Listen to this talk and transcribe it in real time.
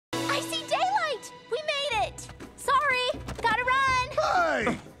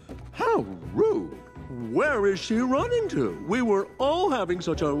How rude. Where is she running to? We were all having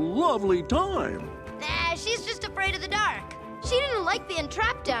such a lovely time. Nah, she's just afraid of the dark. She didn't like being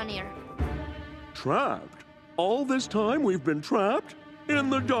trapped down here. Trapped? All this time we've been trapped? In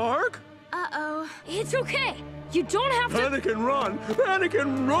the dark? Uh-oh. It's okay. You don't have to... Panic and run! Panic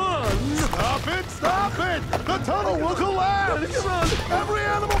and run! Stop it! Stop it! The tunnel will collapse! Panic and run! Every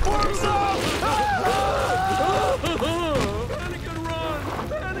animal for himself! Panic and run!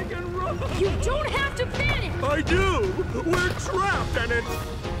 Panic and run! You don't have to panic! I do! We're trapped and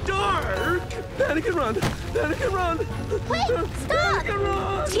it's dark! Panic and run! Panic and run! Wait, stop! Panic and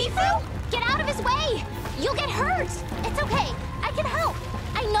run! Tiifu, get out of his way! You'll get hurt! It's okay, I can help.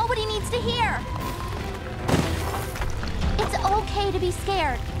 I know what he needs to hear. It's okay to be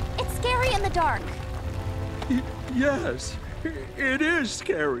scared. It's scary in the dark. Yes, it is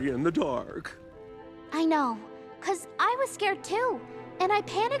scary in the dark. I know, 'cause I was scared too. And I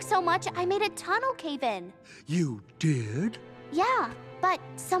panicked so much I made a tunnel cave in. You did? Yeah, but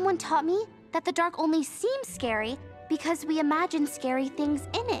someone taught me that the dark only seems scary because we imagine scary things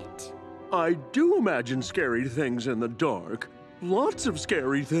in it. I do imagine scary things in the dark. Lots of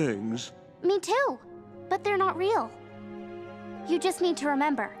scary things. Me too, but they're not real. You just need to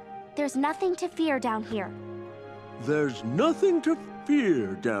remember, there's nothing to fear down here. There's nothing to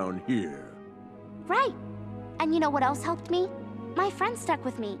fear down here. Right. And you know what else helped me? My friend stuck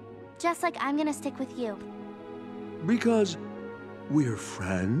with me, just like I'm gonna stick with you. Because we're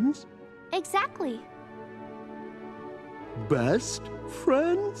friends? Exactly. Best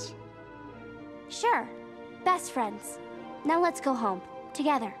friends? Sure, best friends. Now let's go home,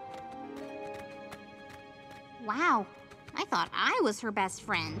 together. Wow, I thought I was her best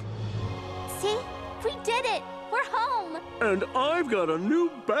friend. See? We did it! We're home! And I've got a new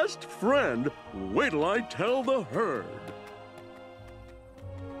best friend. Wait till I tell the herd.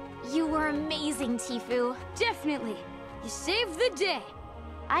 You were amazing, Tiifu. Definitely. You saved the day.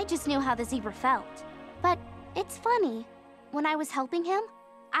 I just knew how the zebra felt. But it's funny. When I was helping him,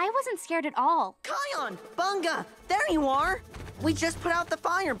 I wasn't scared at all. Kion! Bunga! There you are! We just put out the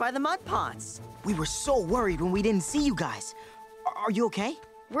fire by the mud pots. We were so worried when we didn't see you guys. Are you okay?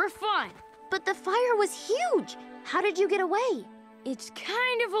 We're fine. But the fire was huge. How did you get away? It's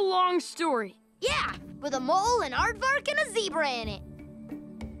kind of a long story. Yeah, with a mole, an aardvark, and a zebra in it.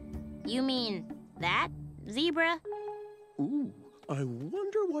 You mean that zebra? Ooh, I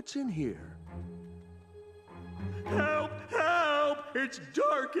wonder what's in here. Help! Help! It's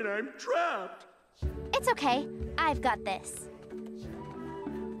dark and I'm trapped. It's okay. I've got this.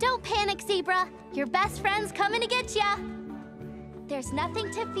 Don't panic, zebra. Your best friend's coming to get ya. There's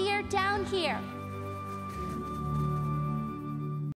nothing to fear down here.